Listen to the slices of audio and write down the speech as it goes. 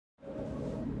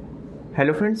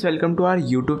Hello friends, welcome to our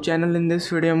YouTube channel. In this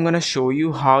video I'm gonna show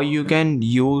you how you can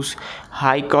use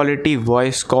high quality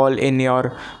voice call in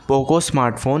your POCO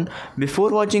smartphone. Before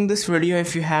watching this video,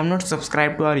 if you have not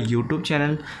subscribed to our YouTube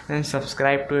channel, then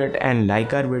subscribe to it and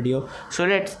like our video. So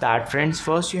let's start friends.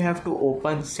 First you have to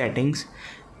open settings,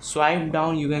 swipe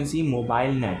down, you can see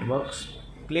mobile networks,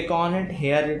 click on it.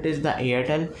 Here it is the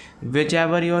Airtel,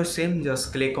 whichever your SIM,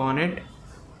 just click on it,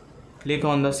 click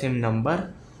on the SIM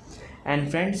number.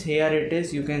 And friends, here it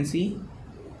is, you can see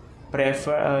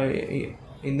prefer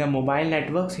in the mobile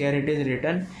networks. Here it is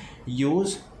written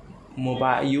use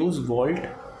Volte.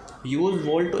 Use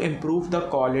Volt to improve the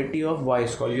quality of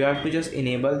voice call. You have to just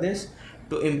enable this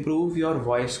to improve your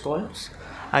voice calls.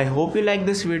 I hope you like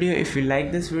this video. If you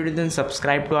like this video, then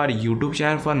subscribe to our YouTube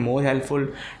channel for more helpful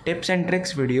tips and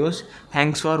tricks videos.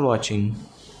 Thanks for watching.